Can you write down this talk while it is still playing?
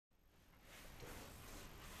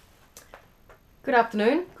Good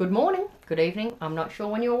afternoon, good morning, good evening. I'm not sure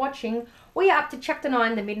when you're watching. We are up to chapter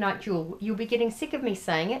 9, The Midnight Duel. You'll be getting sick of me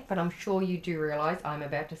saying it, but I'm sure you do realise I'm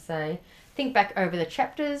about to say, think back over the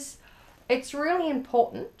chapters. It's really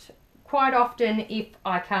important. Quite often, if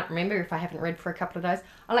I can't remember, if I haven't read for a couple of days,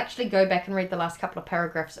 I'll actually go back and read the last couple of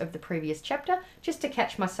paragraphs of the previous chapter just to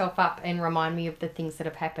catch myself up and remind me of the things that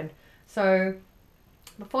have happened. So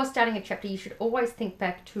before starting a chapter, you should always think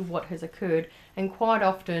back to what has occurred, and quite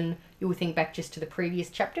often you will think back just to the previous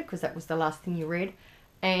chapter because that was the last thing you read,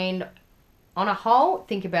 and on a whole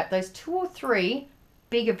think about those 2 or 3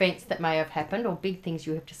 big events that may have happened or big things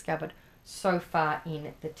you have discovered so far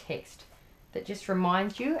in the text. That just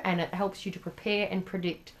reminds you, and it helps you to prepare and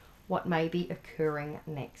predict what may be occurring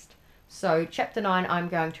next. So chapter 9 I'm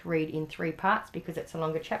going to read in 3 parts because it's a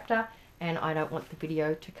longer chapter and I don't want the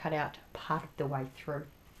video to cut out part of the way through.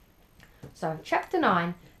 So chapter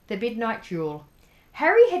 9, The Midnight Duel.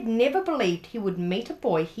 Harry had never believed he would meet a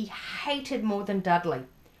boy he hated more than Dudley,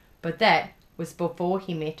 but that was before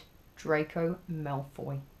he met Draco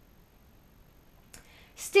Malfoy.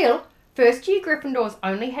 Still, first-year Gryffindors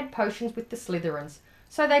only had potions with the Slytherins,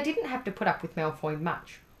 so they didn't have to put up with Malfoy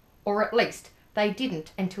much. Or at least, they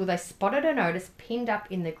didn't until they spotted a notice pinned up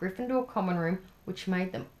in the Gryffindor common room which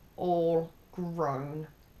made them all groan.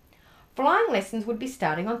 Flying lessons would be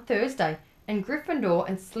starting on Thursday, and Gryffindor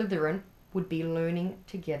and Slytherin would be learning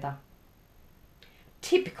together.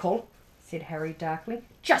 Typical, said Harry darkly.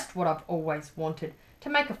 Just what I've always wanted, to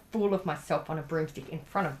make a fool of myself on a broomstick in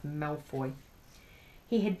front of Malfoy.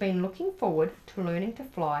 He had been looking forward to learning to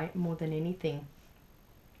fly more than anything.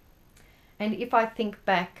 And if I think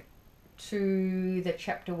back to the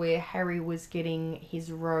chapter where Harry was getting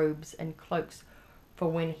his robes and cloaks for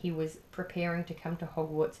when he was preparing to come to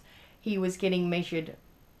Hogwarts, he was getting measured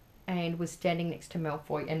and was standing next to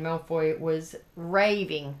Malfoy, and Malfoy was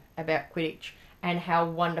raving about Quidditch and how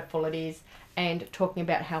wonderful it is, and talking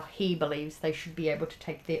about how he believes they should be able to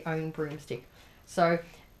take their own broomstick. So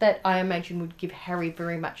that, I imagine, would give Harry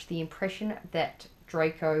very much the impression that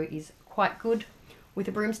Draco is quite good with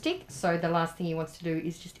a broomstick, so the last thing he wants to do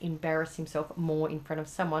is just embarrass himself more in front of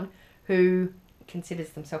someone who considers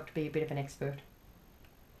themselves to be a bit of an expert.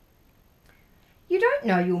 You don't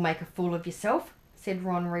know you'll make a fool of yourself, said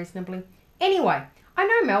Ron reasonably. Anyway, I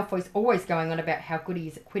know Malfoy's always going on about how good he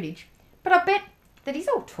is at Quidditch, but I bet that he's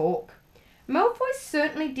all talk. Malfoy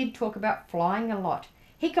certainly did talk about flying a lot.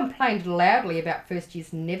 He complained loudly about first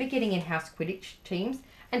years never getting in-house Quidditch teams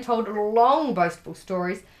and told long boastful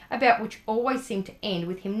stories about which always seemed to end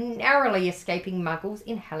with him narrowly escaping muggles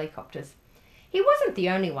in helicopters. He wasn't the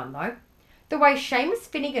only one, though. The way Seamus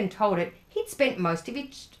Finnegan told it, he'd spent most of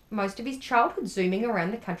his childhood zooming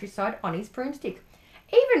around the countryside on his broomstick.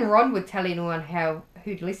 Even Ron would tell anyone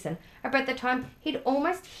who'd listen about the time he'd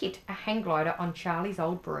almost hit a hang glider on Charlie's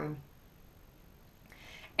old broom.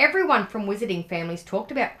 Everyone from wizarding families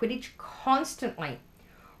talked about Quidditch constantly.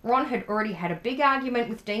 Ron had already had a big argument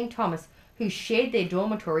with Dean Thomas, who shared their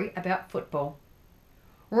dormitory, about football.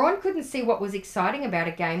 Ron couldn't see what was exciting about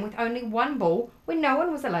a game with only one ball when no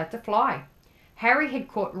one was allowed to fly. Harry had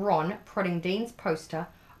caught Ron prodding Dean's poster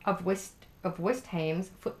of West Ham's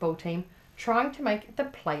football team, trying to make the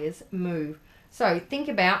players move. So think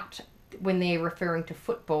about when they're referring to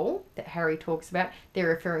football that Harry talks about, they're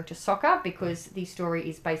referring to soccer because the story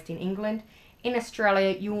is based in England. In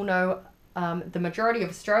Australia, you'll know the majority of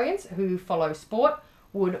Australians who follow sport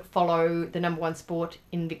would follow the number 1 sport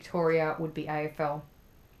in Victoria would be AFL.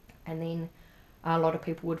 And then a lot of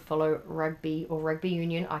people would follow rugby or rugby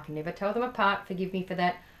union. I can never tell them apart, forgive me for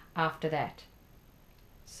that, after that.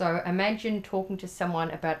 So imagine talking to someone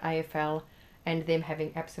about AFL and them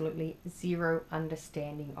having absolutely zero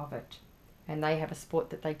understanding of it. And they have a sport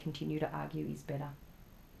that they continue to argue is better.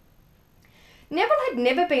 Neville had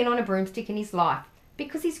never been on a broomstick in his life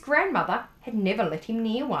because his grandmother had never let him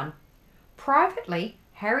near one. Privately,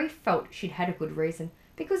 Harry felt she'd had a good reason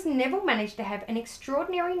because Neville managed to have an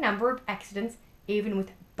extraordinary number of accidents even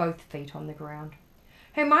with both feet on the ground.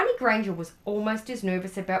 Hermione Granger was almost as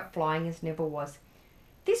nervous about flying as Neville was.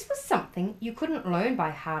 This was something you couldn't learn by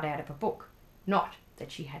heart out of a book. Not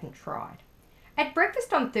that she hadn't tried. At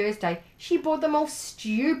breakfast on Thursday, she bored them all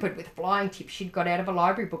stupid with flying tips she'd got out of a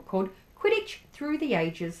library book called Quidditch Through the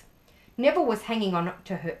Ages. Neville was hanging on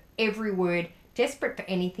to her every word, desperate for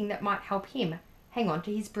anything that might help him hang on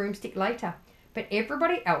to his broomstick later. But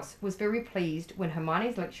everybody else was very pleased when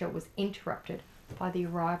Hermione's lecture was interrupted by the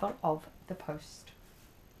arrival of the post.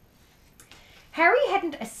 Harry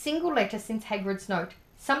hadn't a single letter since Hagrid's note,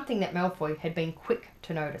 something that Malfoy had been quick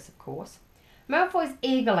to notice, of course. Malfoy's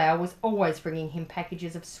eagle owl was always bringing him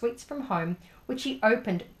packages of sweets from home, which he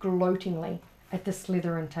opened gloatingly, at the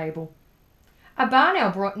Slytherin table. A barn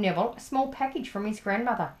owl brought Neville a small package from his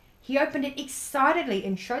grandmother. He opened it excitedly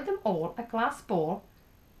and showed them all a glass ball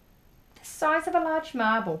the size of a large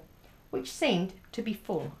marble, which seemed to be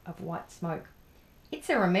full of white smoke. "It's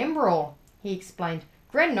a remember-all," he explained.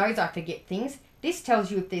 "Gran knows I forget things. This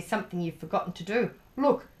tells you if there's something you've forgotten to do.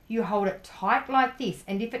 Look, you hold it tight like this,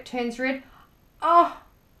 and if it turns red..." Oh!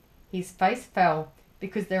 His face fell,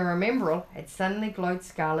 because the remember-all had suddenly glowed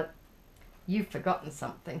scarlet. "You've forgotten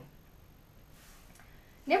something."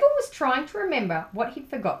 Neville was trying to remember what he'd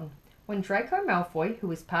forgotten when Draco Malfoy, who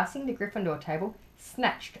was passing the Gryffindor table,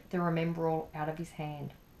 snatched the remember-all out of his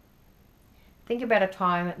hand. Think about a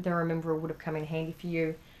time the remember-all would have come in handy for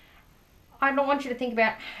you. I want you to think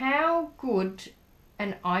about how good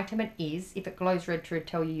an item it is if it glows red to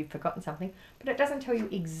tell you you've forgotten something, but it doesn't tell you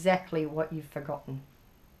exactly what you've forgotten.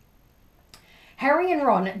 Harry and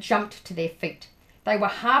Ron jumped to their feet. They were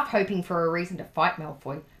half hoping for a reason to fight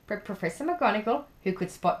Malfoy, but Professor McGonagall, who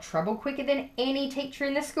could spot trouble quicker than any teacher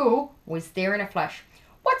in the school, was there in a flash.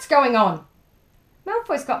 "What's going on?"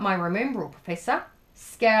 "Malfoy's got my remember-all, Professor."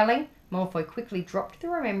 Scowling, Malfoy quickly dropped the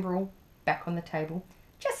remember-all back on the table.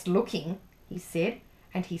 "Just looking," he said,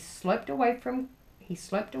 and he sloped away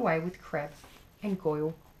with Crabbe and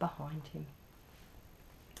Goyle behind him.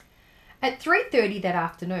 At 3:30 that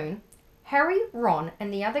afternoon, Harry, Ron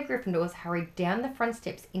and the other Gryffindors hurried down the front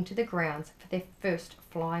steps into the grounds for their first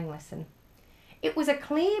flying lesson. It was a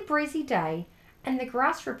clear, breezy day, and the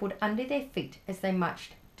grass rippled under their feet as they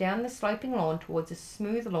marched down the sloping lawn towards a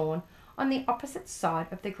smooth lawn on the opposite side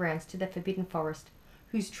of the grounds to the Forbidden Forest,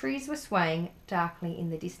 whose trees were swaying darkly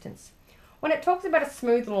in the distance. When it talks about a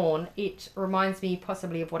smooth lawn, it reminds me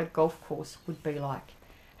possibly of what a golf course would be like.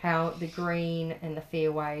 How the green and the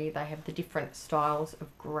fairway, they have the different styles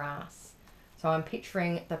of grass. So I'm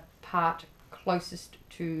picturing the part closest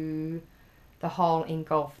to the hole in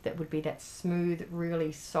golf that would be that smooth,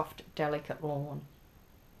 really soft, delicate lawn.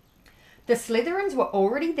 The Slytherins were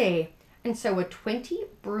already there, and so were 20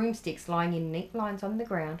 broomsticks lying in neat lines on the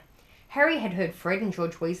ground. Harry had heard Fred and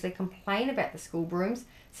George Weasley complain about the school brooms,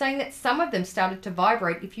 saying that some of them started to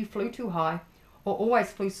vibrate if you flew too high, or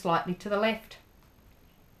always flew slightly to the left.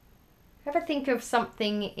 Ever think of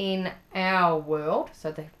something in our world,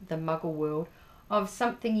 so the Muggle world, of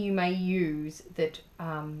something you may use that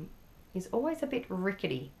is always a bit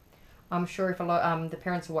rickety? I'm sure if the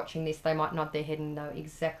parents are watching this, they might nod their head and know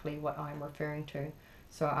exactly what I'm referring to.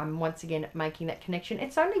 So I'm once again making that connection.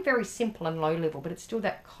 It's only very simple and low level, but it's still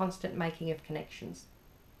that constant making of connections.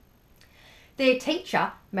 Their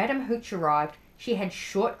teacher, Madame Hooch, arrived. She had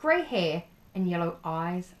short grey hair and yellow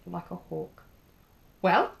eyes like a hawk.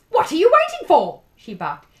 "Well, what are you waiting for?" she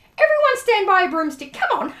barked. "Everyone stand by a broomstick.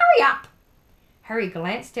 Come on, hurry up." Harry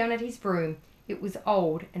glanced down at his broom. It was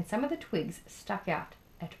old, and some of the twigs stuck out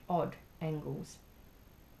at odd angles.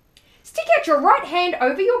 "Stick out your right hand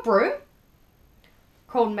over your broom,"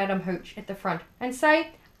 called Madame Hooch at the front, "and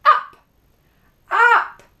say, 'Up!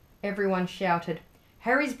 Up!'" everyone shouted.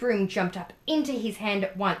 Harry's broom jumped up into his hand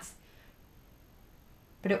at once,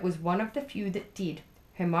 but it was one of the few that did.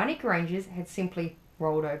 Hermione Granger's had simply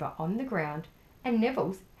rolled over on the ground, and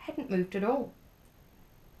Neville's hadn't moved at all.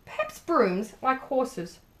 Perhaps brooms, like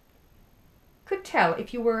horses, could tell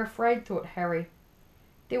if you were afraid, thought Harry.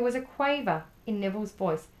 There was a quaver in Neville's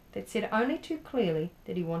voice that said only too clearly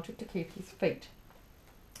that he wanted to keep his feet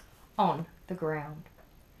on the ground.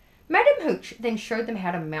 Madame Hooch then showed them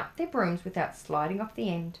how to mount their brooms without sliding off the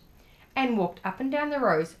end, and walked up and down the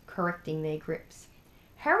rows, correcting their grips.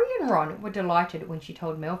 Harry and Ron were delighted when she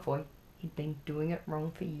told Malfoy he'd been doing it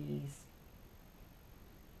wrong for years.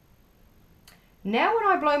 "Now when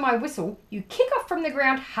I blow my whistle, you kick off from the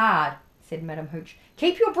ground hard," said Madame Hooch.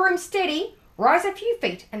 "Keep your broom steady, rise a few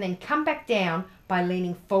feet, and then come back down by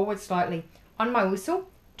leaning forward slightly. On my whistle,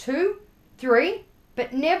 2, 3,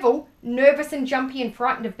 but Neville, nervous and jumpy and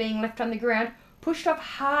frightened of being left on the ground, pushed off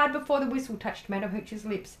hard before the whistle touched Madame Hooch's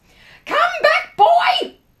lips. "Come back,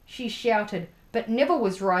 boy!" she shouted, but Neville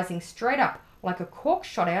was rising straight up like a cork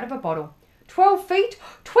shot out of a bottle. 12 feet,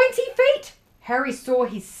 20 feet! Harry saw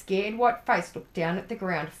his scared white face look down at the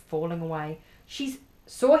ground, falling away. She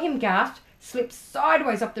saw him gasp, slip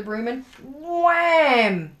sideways off the broom, and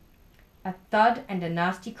wham! A thud and a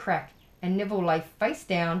nasty crack, and Neville lay face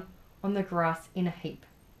down on the grass in a heap.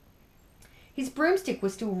 His broomstick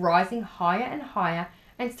was still rising higher and higher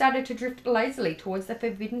and started to drift lazily towards the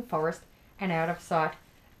Forbidden Forest and out of sight.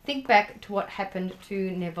 Think back to what happened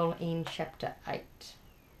to Neville in Chapter 8.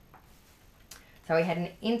 So he had an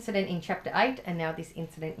incident in Chapter 8 and now this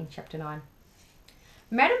incident in Chapter 9.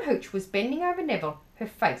 Madame Hooch was bending over Neville, her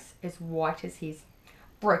face as white as his.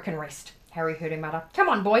 "Broken wrist. Harry heard her mutter. "Come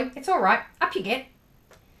on, boy, it's all right. Up you get."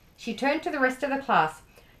 She turned to the rest of the class.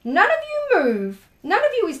 "None of you move. None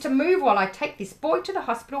of you is to move while I take this boy to the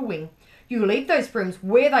hospital wing. You leave those brooms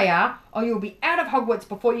where they are, or you'll be out of Hogwarts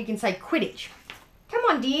before you can say Quidditch. Come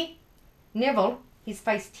on, dear." Neville, his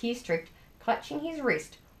face tear-streaked, clutching his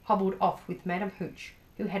wrist, hobbled off with Madame Hooch,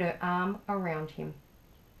 who had her arm around him.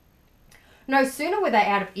 No sooner were they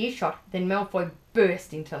out of earshot than Malfoy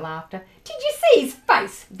burst into laughter. "Did you see his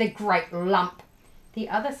face? The great lump!" The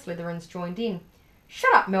other Slytherins joined in.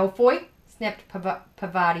 "Shut up, Malfoy," snapped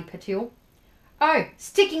Parvati Patil. "Oh,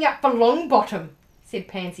 sticking up for Longbottom," said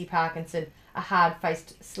Pansy Parkinson, a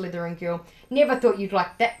hard-faced Slytherin girl. "Never thought you'd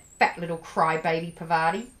like that fat little crybaby,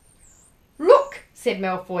 Parvati." "Look," said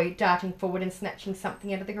Malfoy, darting forward and snatching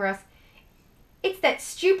something out of the grass. "It's that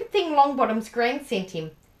stupid thing Longbottom's Gran sent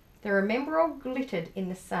him." The Remembrall glittered in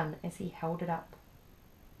the sun as he held it up.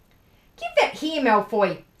 "Give that here,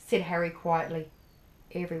 Malfoy," said Harry quietly.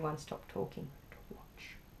 Everyone stopped talking to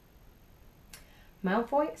watch.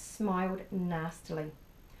 Malfoy smiled nastily.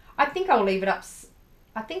 I think I'll leave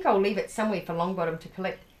it somewhere for Longbottom to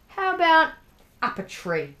collect. How about up a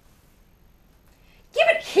tree?" "Give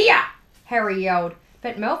it here!" Harry yelled,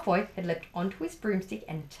 but Malfoy had leapt onto his broomstick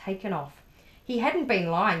and taken off. He hadn't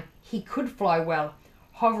been lying. He could fly well.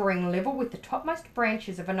 Hovering level with the topmost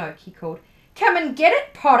branches of an oak, he called, "Come and get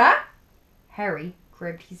it, Potter!" Harry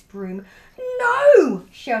grabbed his broom. "No!"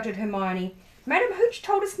 shouted Hermione. "Madame Hooch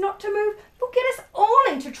told us not to move. You'll get us all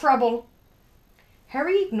into trouble."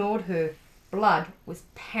 Harry ignored her. Blood was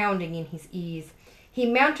pounding in his ears. He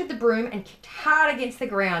mounted the broom and kicked hard against the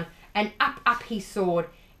ground, and up he soared.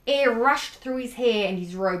 Air rushed through his hair and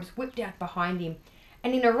his robes whipped out behind him.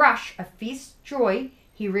 And in a rush of fierce joy,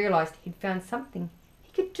 he realised he'd found something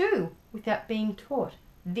he could do without being taught.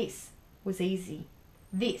 This was easy.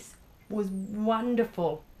 This was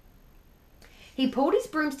wonderful. He pulled his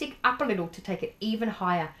broomstick up a little to take it even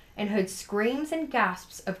higher and heard screams and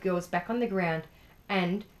gasps of girls back on the ground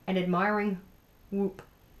and an admiring whoop,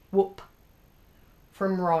 whoop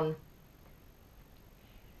from Ron.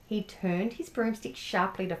 He turned his broomstick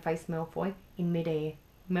sharply to face Malfoy in midair.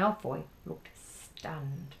 Malfoy looked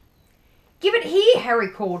stunned. "Give it here," Harry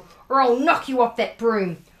called, "or I'll knock you off that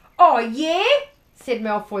broom." "Oh, yeah?" said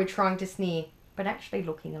Malfoy, trying to sneer, but actually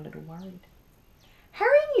looking a little worried.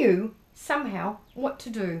 Harry knew, somehow, what to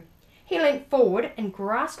do. He leant forward and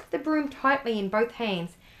grasped the broom tightly in both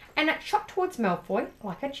hands, and it shot towards Malfoy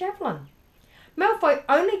like a javelin. Malfoy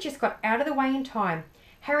only just got out of the way in time.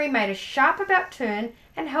 Harry made a sharp about turn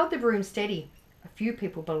and held the broom steady. A few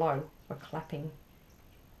people below were clapping.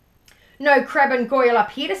 "No Crabbe and Goyle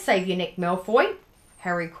up here to save your neck, Malfoy,"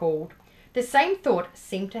 Harry called. The same thought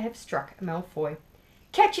seemed to have struck Malfoy.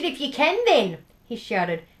 "Catch it if you can, then," he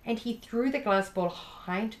shouted, and he threw the glass ball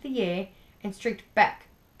high into the air and streaked back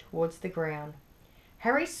towards the ground.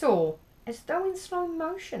 Harry saw, as though in slow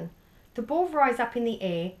motion, the ball rise up in the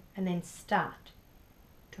air and then start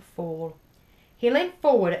to fall. He leant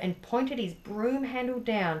forward and pointed his broom handle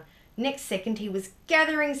down. Next second he was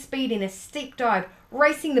gathering speed in a steep dive,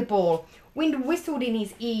 racing the ball. Wind whistled in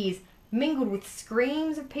his ears, mingled with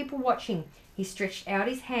screams of people watching. He stretched out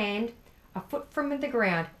his hand. A foot from the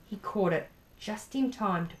ground, he caught it, just in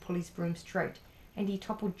time to pull his broom straight, and he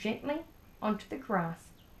toppled gently onto the grass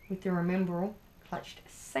with the Remembrall clutched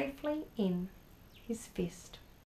safely in his fist.